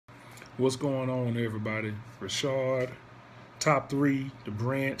What's going on, everybody? Rashad, top three, the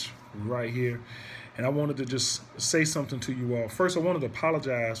branch, right here. And I wanted to just say something to you all. First, I wanted to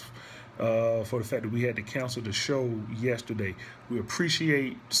apologize for the fact that we had to cancel the show yesterday. We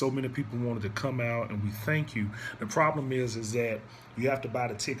appreciate so many people wanted to come out, and we thank you. The problem is that you have to buy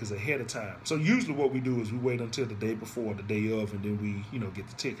the tickets ahead of time. So usually what we do is we wait until the day before, the day of, and then we, get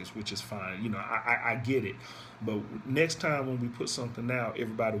the tickets, which is fine. I get it. But next time when we put something out,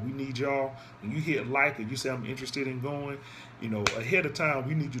 everybody, we need y'all. When you hit like or you say I'm interested in going, ahead of time,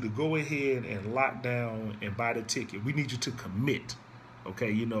 we need you to go ahead and lock down and buy the ticket. We need you to commit.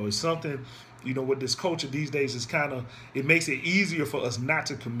 Okay, it's something, with this culture these days is it makes it easier for us not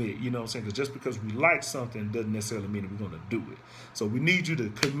to commit, what I'm saying? Because just because we like something doesn't necessarily mean that we're going to do it. So we need you to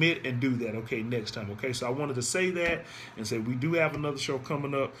commit and do that, okay, next time, okay? So I wanted to say that and say we do have another show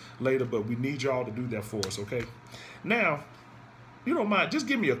coming up later, but we need y'all to do that for us, okay? Now, you don't mind, just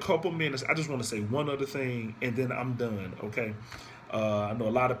give me a couple minutes. I just want to say one other thing, and then I'm done, okay? I know a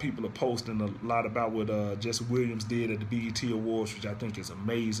lot of people are posting a lot about what Jesse Williams did at the BET Awards, which I think is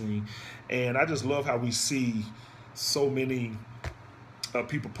amazing. And I just love how we see so many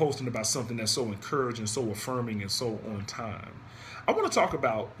people posting about something that's so encouraging, so affirming, and so on time. I want to talk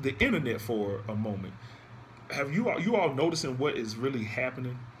about the internet for a moment. Have you all noticing what is really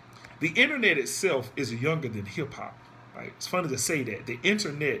happening? The internet itself is younger than hip-hop. Right? It's funny to say that. The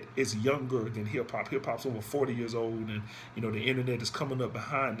internet is younger than hip-hop. Hip-hop's over 40 years old, and the internet is coming up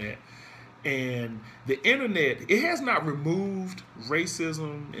behind that. And the internet, it has not removed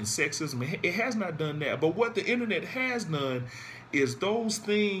racism and sexism. It has not done that. But what the internet has done is those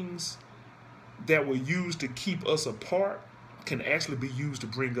things that were used to keep us apart can actually be used to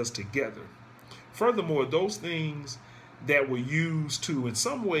bring us together. Furthermore, those things that were used to, in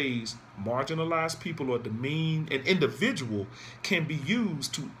some ways, marginalize people or demean an individual can be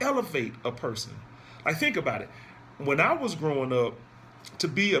used to elevate a person. Like, think about it. When I was growing up, to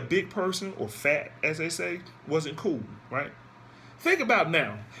be a big person, or fat, as they say, wasn't cool, right? Think about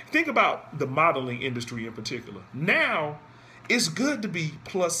now. Think about the modeling industry in particular. Now, it's good to be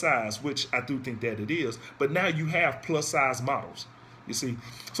plus size, which I do think that it is, but now you have plus size models. You see,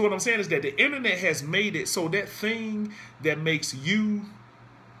 so what I'm saying is that the internet has made it so that thing that makes you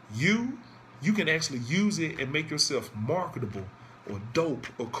can actually use it and make yourself marketable or dope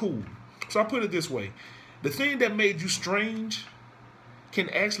or cool. So I put it this way. The thing that made you strange can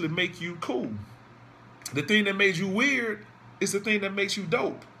actually make you cool. The thing that made you weird is the thing that makes you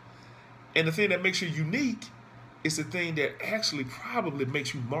dope. And the thing that makes you unique is the thing that actually probably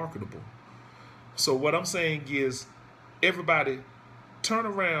makes you marketable. So what I'm saying is, everybody, turn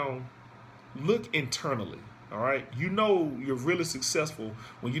around, look internally, all right? You're really successful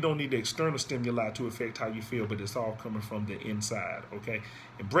when you don't need the external stimuli to affect how you feel, but it's all coming from the inside, okay?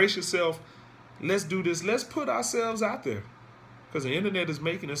 Embrace yourself. Let's do this. Let's put ourselves out there, because the internet is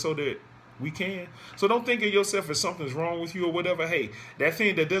making it so that we can. So don't think of yourself as something's wrong with you or whatever. Hey, that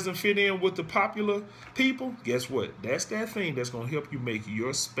thing that doesn't fit in with the popular people, guess what? That's that thing that's going to help you make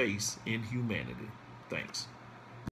your space in humanity. Thanks.